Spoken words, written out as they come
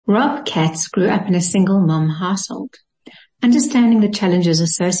Rob Katz grew up in a single mom household. Understanding the challenges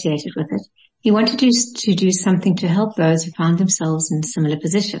associated with it, he wanted to do something to help those who found themselves in similar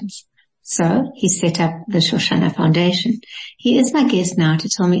positions. So he set up the Shoshanna Foundation. He is my guest now to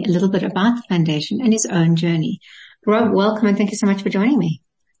tell me a little bit about the foundation and his own journey. Rob, welcome, and thank you so much for joining me.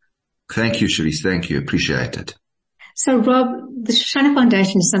 Thank you, Sharice. Thank you. Appreciate it. So Rob, the Shoshanna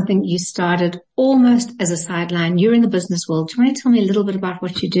Foundation is something you started almost as a sideline. You're in the business world. Do you want to tell me a little bit about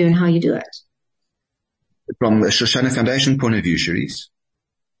what you do and how you do it? From the Shoshanna Foundation point of view, Sharice?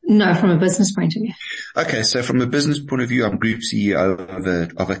 No, from a business point of view. Okay, so from a business point of view, I'm Group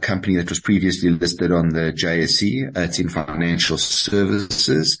CEO of a company that was previously listed on the JSE. It's in financial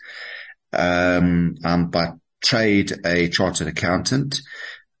services. I'm by trade a chartered accountant.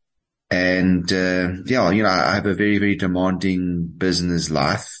 And, I have a very, very demanding business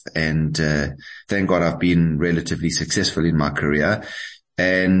life. And, thank God I've been relatively successful in my career.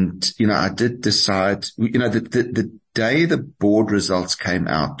 And, I did decide, the day the board results came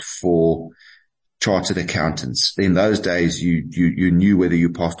out for chartered accountants, in those days you knew whether you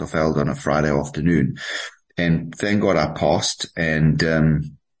passed or failed on a Friday afternoon. And thank God I passed. And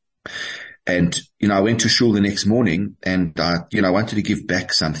I went to shul the next morning and I wanted to give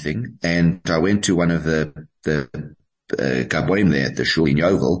back something. And I went to one of the Gaboim there at the shul in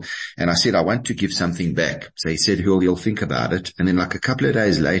Yeovil, and I said, I want to give something back. So he said, he'll think about it. And then like a couple of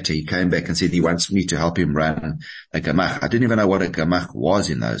days later, he came back and said he wants me to help him run a gemach. I didn't even know what a gemach was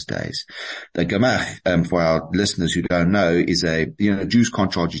in those days. The gemach, for our listeners who don't know, is Jews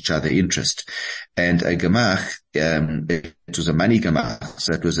can't charge each other interest. And a gemach, it was a money gemach.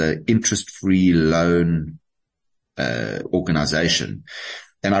 So it was an interest-free loan, organization.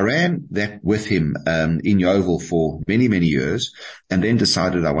 And I ran that with him in Yeovil for many, many years, and then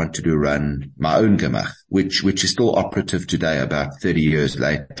decided I wanted to run my own gemach, which is still operative today, about 30 years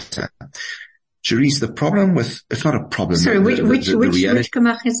later. Sharice, the problem with it's not a problem. Sorry, which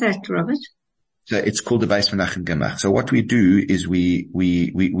gemach is that, Robert? So it's called the Beis Menachem gemach. So what we do is we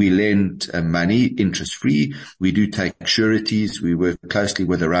lend money interest free. We do take sureties. We work closely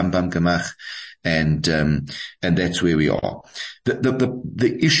with the Rambam gemach. And that's where we are.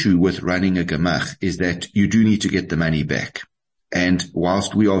 The issue with running a gemach is that you do need to get the money back. And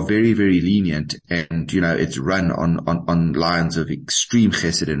whilst we are very, very lenient and, it's run on lines of extreme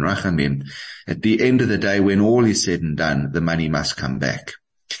chesed and rachamim, at the end of the day, when all is said and done, the money must come back,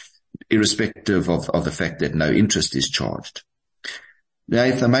 irrespective of the fact that no interest is charged. Now,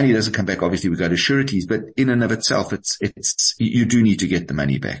 if the money doesn't come back, obviously we go to sureties, but in and of itself, you do need to get the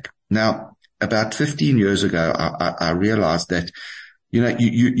money back. Now, about 15 years ago, I realized that,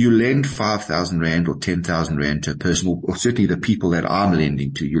 you lend 5,000 Rand or 10,000 Rand to a person, or certainly the people that I'm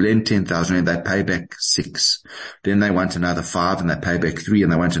lending to. You lend 10,000 Rand, they pay back 6. Then they want another 5 and they pay back 3,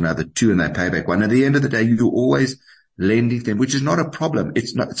 and they want another 2 and they pay back 1. At the end of the day, you're always lending them, which is not a problem.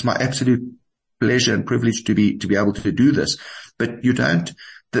 It's my absolute pleasure and privilege to be able to do this. But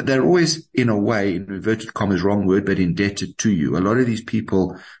they're always, in a way, in inverted commas, wrong word, but indebted to you. A lot of these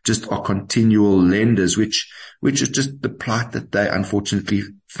people just are continual lenders, which is just the plight that they unfortunately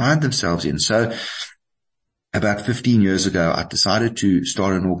find themselves in. So about 15 years ago, I decided to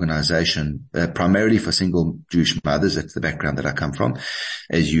start an organization, primarily for single Jewish mothers. That's the background that I come from,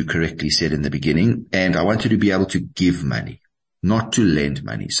 as you correctly said in the beginning. And I wanted to be able to give money, not to lend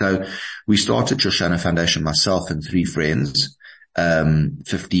money. So we started Shoshanna Foundation, myself and 3 friends.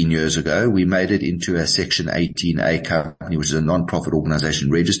 15 years ago. We made it into a Section 18A company, which is a non-profit organization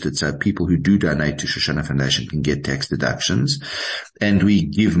registered, so people who do donate to Shoshanna Foundation can get tax deductions. And we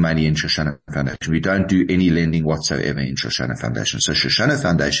give money in Shoshanna Foundation. We don't do any lending whatsoever in Shoshanna Foundation. So Shoshanna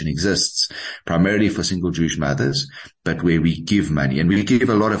Foundation exists primarily for single Jewish mothers, but where we give money. And we give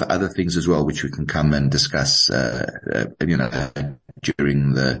a lot of other things as well, which we can come and discuss,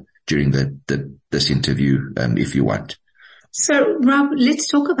 during this interview, if you want. So, Rob, let's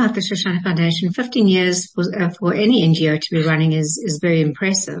talk about the Shoshanna Foundation. 15 years for any NGO to be running is very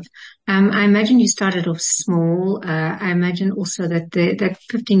impressive. I imagine you started off small. I imagine also that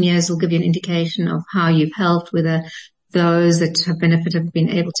 15 years will give you an indication of how you've helped, whether those that have benefited have been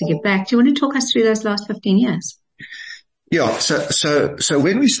able to give back. Do you want to talk us through those last 15 years? Yeah. So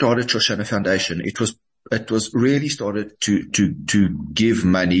when we started Shoshanna Foundation, it was really started to give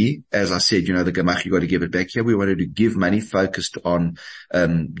money. As I said, the gemach, you got to give it back. Here we wanted to give money focused on,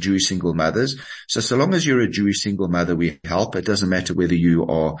 Jewish single mothers. So long as you're a Jewish single mother, we help. It doesn't matter whether you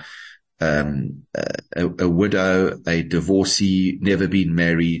are, a widow, a divorcee, never been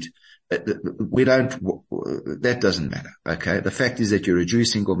married. That doesn't matter. Okay. The fact is that you're a Jewish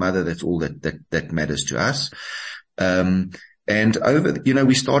single mother. That's all that matters to us. And And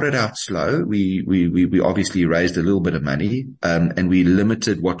we started out slow. We obviously raised a little bit of money, and we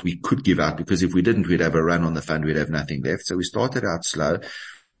limited what we could give out, because if we didn't, we'd have a run on the fund. We'd have nothing left. So we started out slow.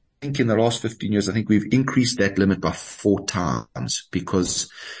 I think in the last 15 years, I think we've increased that limit by 4 times, because,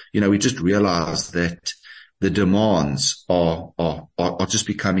 we just realized that the demands are just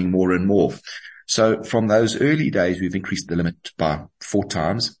becoming more and more. So from those early days, we've increased the limit by 4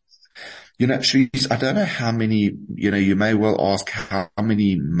 times. Shrees, I don't know how many, you may well ask how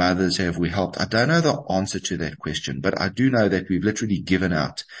many mothers have we helped. I don't know the answer to that question, but I do know that we've literally given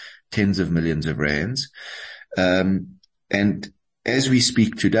out tens of millions of rands. And as we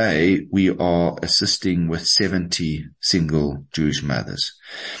speak today, we are assisting with 70 single Jewish mothers.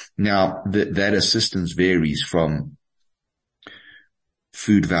 Now, that assistance varies from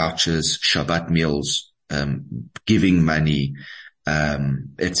food vouchers, Shabbat meals, giving money,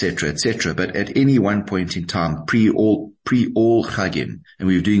 et cetera. But at any one point in time, pre all Chagim, and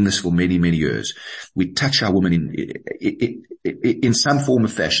we were doing this for many, many years, we touch our women in some form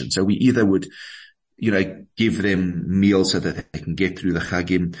of fashion. So we either would, give them meals so that they can get through the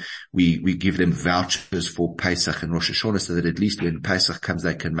Chagim. We give them vouchers for Pesach and Rosh Hashanah, so that at least when Pesach comes,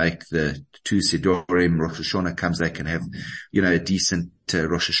 they can make the 2 Sidorim. Rosh Hashanah comes, they can have, a decent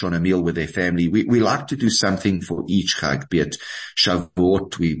Rosh Hashanah meal with their family. We like to do something for each Chag, be it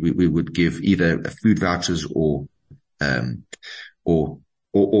Shavuot. We would give either food vouchers or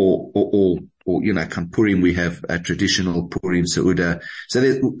come Purim, we have a traditional Purim Seudah. So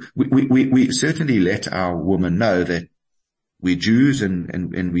we certainly let our women know that we're Jews,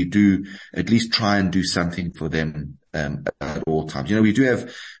 and we do at least try and do something for them, at all times. We do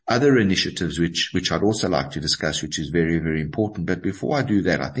have other initiatives which I'd also like to discuss, which is very, very important. But before I do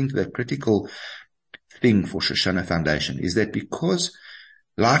that, I think the critical thing for Shoshanna Foundation is that because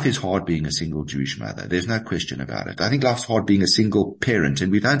life is hard being a single Jewish mother. There's no question about it. I think life's hard being a single parent, and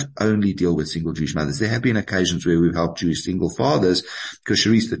we don't only deal with single Jewish mothers. There have been occasions where we've helped Jewish single fathers, because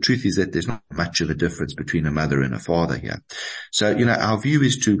Sharice, the truth is that there's not much of a difference between a mother and a father here. So, our view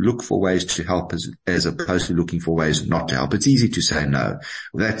is to look for ways to help as opposed to looking for ways not to help. It's easy to say no.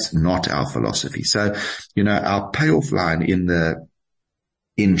 That's not our philosophy. So, our payoff line in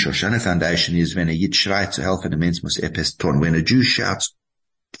Shoshanna Foundation is when a Yid schreit zu helfen, a mens muss etwas tun. When a Jew shouts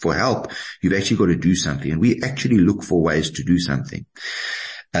for help, you've actually got to do something, and we actually look for ways to do something.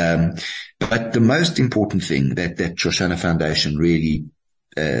 But the most important thing that Shoshanna Foundation really,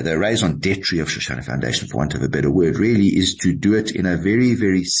 the raison d'etre of Shoshanna Foundation, for want of a better word, really is to do it in a very,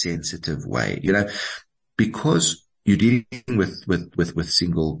 very sensitive way. Because you're dealing with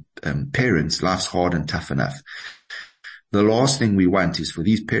single parents, life's hard and tough enough. The last thing we want is for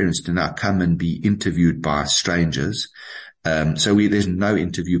these parents to now come and be interviewed by strangers. So there's no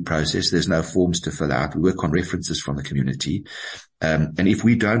interview process. There's no forms to fill out. We work on references from the community. And if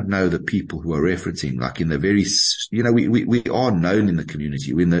we don't know the people who are referencing, like in the very, we are known in the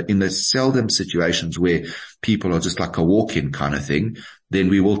community. In the seldom situations where people are just like a walk-in kind of thing, then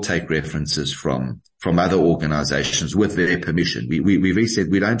we will take references from other organizations with their permission. We've said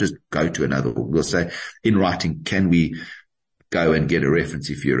we don't just go to another. We'll say in writing, can we go and get a reference?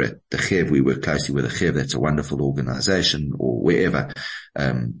 If you're at the Chev, we work closely with the Chev. That's a wonderful organization, or wherever.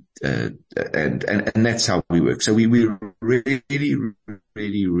 And that's how we work. So we really,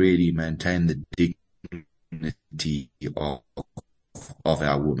 really, really maintain the dignity of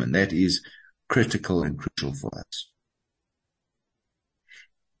our women. That is critical and crucial for us.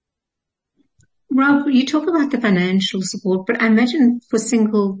 Rob, you talk about the financial support, but I imagine for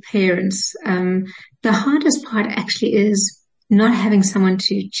single parents, the hardest part actually is not having someone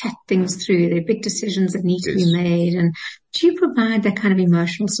to chat things through. There are big decisions that need to be made. And do you provide that kind of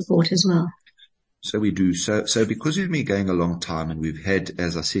emotional support as well? So we do. So because we've been going a long time, and we've had,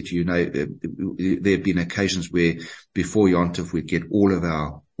 as I said to you, there have been occasions where before Yontif we'd get all of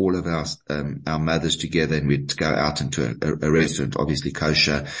our mothers together, and we'd go out into a restaurant, obviously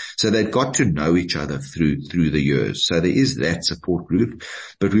kosher. So they'd got to know each other through the years. So there is that support group,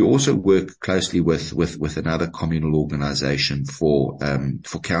 but we also work closely with another communal organization for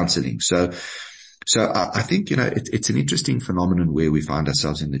counseling. So I think, it's an interesting phenomenon where we find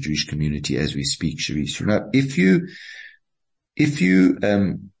ourselves in the Jewish community as we speak, Sharice. If you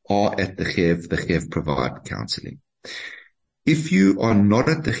are at the Chev provide counseling. If you are not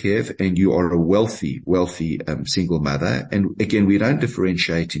at the Chev and you are a wealthy, single mother, and again, we don't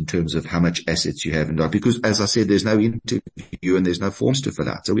differentiate in terms of how much assets you have and not, because as I said, there's no interview and there's no forms to fill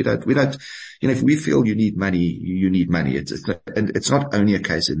out. So we don't, if we feel you need money, you need money. It's not only a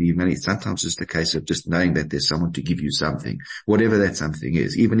case of need money. It's sometimes just a case of just knowing that there's someone to give you something, whatever that something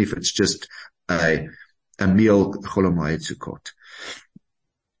is, even if it's just a a meal Chol Hamoed Sukkot.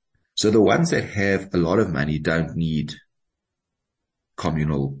 So the ones that have a lot of money don't need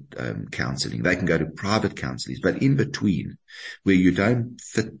communal counseling. They can go to private counselors, but in between, where you don't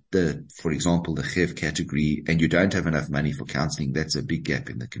fit for example, the Chev category, and you don't have enough money for counseling, that's a big gap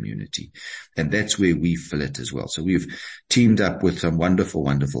in the community. And that's where we fill it as well. So we've teamed up with some wonderful,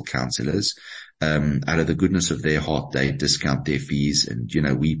 wonderful counselors. Out of the goodness of their heart, they discount their fees, and,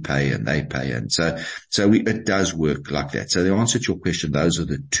 we pay and they pay. And so it does work like that. So the answer to your question, those are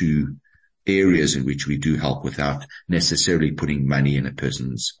the two areas in which we do help without necessarily putting money in a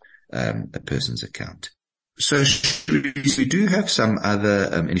person's account. So we do have some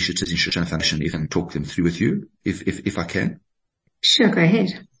other initiatives in Shoshanna Foundation. If I can talk them through with you, if I can. Sure, go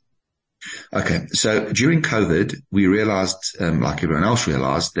ahead. Okay. So during COVID, we realized, like everyone else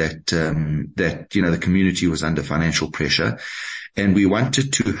realized, that the community was under financial pressure, and we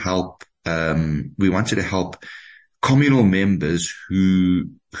wanted to help communal members who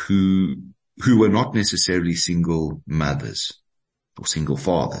were not necessarily single mothers or single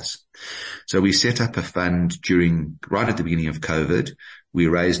fathers. So we set up a fund right at the beginning of COVID. We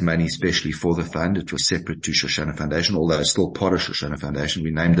raised money specially for the fund. It was separate to Shoshanna Foundation, although it's still part of Shoshanna Foundation.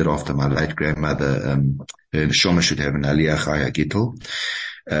 We named it after my late grandmother, her Shoma should have an Aliyah Chaya Gittel,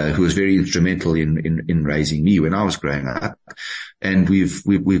 who was very instrumental in raising me when I was growing up. And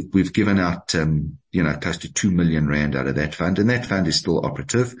we've given out, close to 2 million rand out of that fund, and that fund is still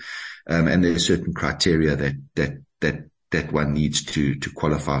operative. And there are certain criteria that one needs to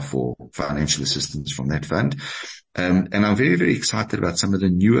qualify for financial assistance from that fund. And I'm very, very excited about some of the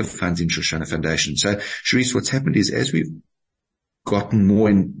newer funds in Shoshanna Foundation. So, Sharice, what's happened is, as we've gotten more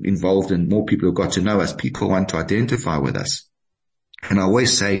involved and more people have got to know us, people want to identify with us. And I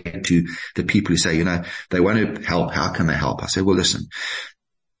always say to the people who say, they want to help, how can they help? I say, well, listen,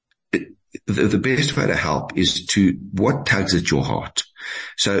 the best way to help is what tugs at your heart.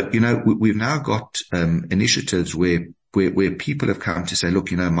 So, we've now got initiatives where people have come to say,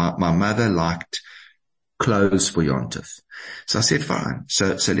 look, my mother liked clothes for Yontif. So I said, fine.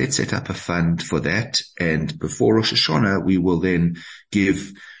 So let's set up a fund for that. And before Rosh Hashanah, we will then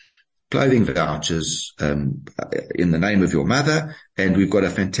give clothing vouchers, in the name of your mother. And we've got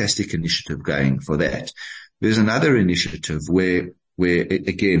a fantastic initiative going for that. There's another initiative where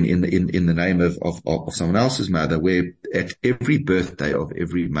again, in the name of someone else's mother, where at every birthday of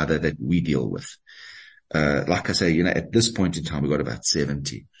every mother that we deal with, like I say, at this point in time, we've got about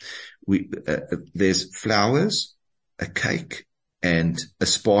 70. There's flowers, a cake, and a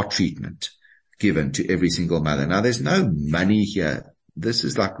spa treatment given to every single mother. Now, there's no money here. This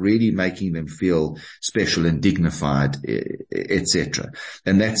is like really making them feel special and dignified, etc.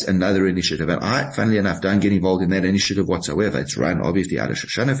 And that's another initiative. And I, funnily enough, don't get involved in that initiative whatsoever. It's run obviously out of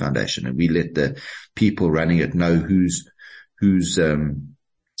Shoshanna Foundation, and we let the people running it know whose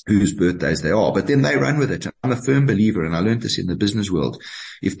birthdays they are, but then they run with it. I'm a firm believer, and I learned this in the business world.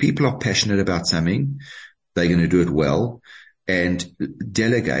 If people are passionate about something, they're going to do it well, and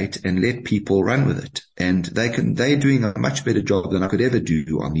delegate and let people run with it. And they're doing a much better job than I could ever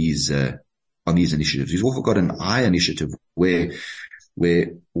do on these initiatives. We've also got an eye initiative where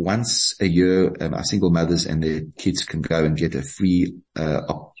once a year, our single mothers and their kids can go and get a free,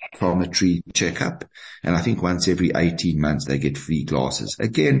 optometry checkup. And I think once every 18 months they get free glasses.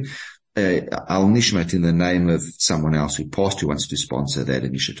 Again, Al Nishmat in the name of someone else who passed, who wants to sponsor that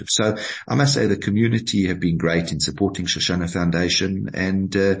initiative. So I must say the community have been great in supporting Shoshanna Foundation.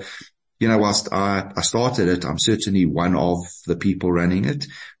 And, whilst I started it, I'm certainly one of the people running it.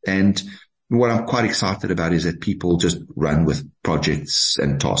 And what I'm quite excited about is that people just run with projects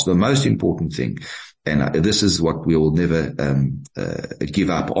and tasks. The most important thing, and this is what we will never give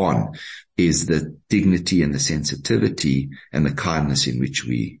up on, is the dignity and the sensitivity and the kindness in which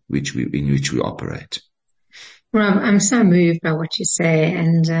we operate. Rob, I'm so moved by what you say.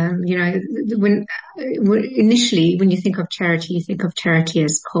 And, initially when you think of charity, you think of charity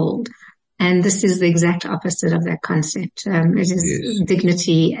as cold. And this is the exact opposite of that concept. It is yes.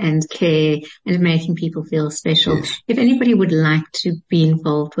 Dignity and care and making people feel special. Yes. If anybody would like to be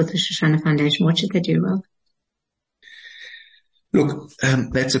involved with the Shoshanna Foundation, what should they do, Rob? Look,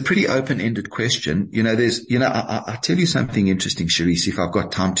 that's a pretty open-ended question. I'll tell you something interesting, Sharice, if I've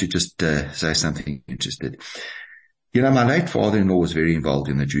got time to just say something interesting. My late father-in-law was very involved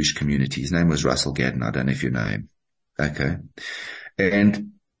in the Jewish community. His name was Russell Gadden. I don't know if you know him. Okay.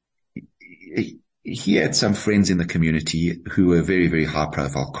 And he had some friends in the community who were very, very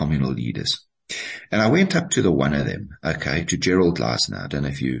high-profile communal leaders. And I went up to one of them, to Gerald Gleisner. I don't know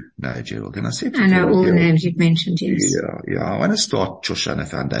if you know Gerald. And I said to him, I know all the names you've mentioned, yes. Yeah. I want to start Shoshanna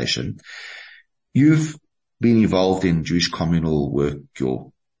Foundation. You've been involved in Jewish communal work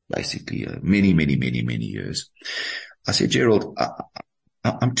basically many years. I said, Gerald,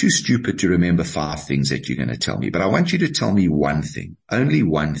 I'm too stupid to remember 5 things that you're going to tell me, but I want you to tell me one thing, only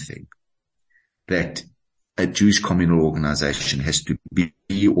one thing, that a Jewish communal organization has to be,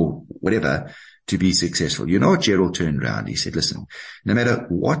 or whatever, to be successful. You know what Gerald turned around? He said, listen, no matter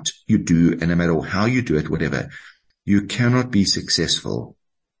what you do and no matter how you do it, whatever, you cannot be successful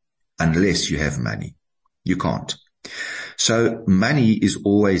unless you have money. You can't. So money is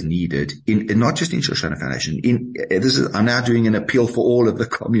always needed not just in Shoshanna Foundation. I'm now doing an appeal for all of the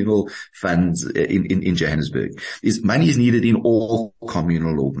communal funds in Johannesburg. Money is needed in all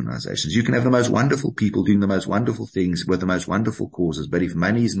communal organizations. You can have the most wonderful people doing the most wonderful things with the most wonderful causes, but if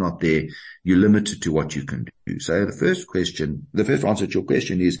money is not there, you're limited to what you can do. So the first answer to your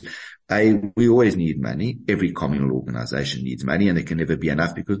question is, we always need money. Every communal organization needs money, and it can never be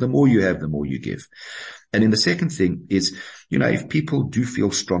enough, because the more you have, the more you give. And then the second thing is, if people do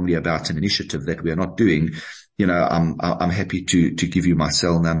feel strongly about an initiative that we are not doing, I'm happy to give you my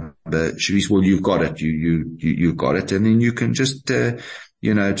cell number. Sharice, well, you've got it. You got it. And then you can just, the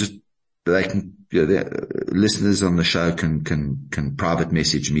listeners on the show can private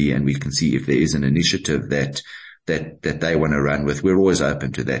message me, and we can see if there is an initiative that they want to run with. We're always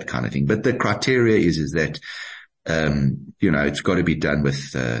open to that kind of thing. But the criteria is that, it's got to be done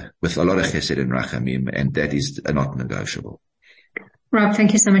with a lot of chesed and rachamim, and that is not negotiable. Rob,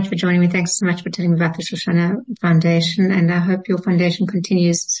 thank you so much for joining me. Thanks so much for telling me about the Shoshanna Foundation, and I hope your foundation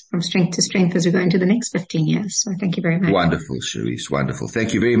continues from strength to strength as we go into the next 15 years. So thank you very much. Wonderful, Sharice. Wonderful.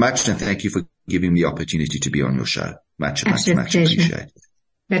 Thank you very much, and thank you for giving me the opportunity to be on your show. Much appreciated.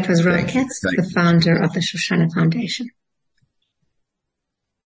 That was Rob Katz, the founder of the Shoshanna Foundation.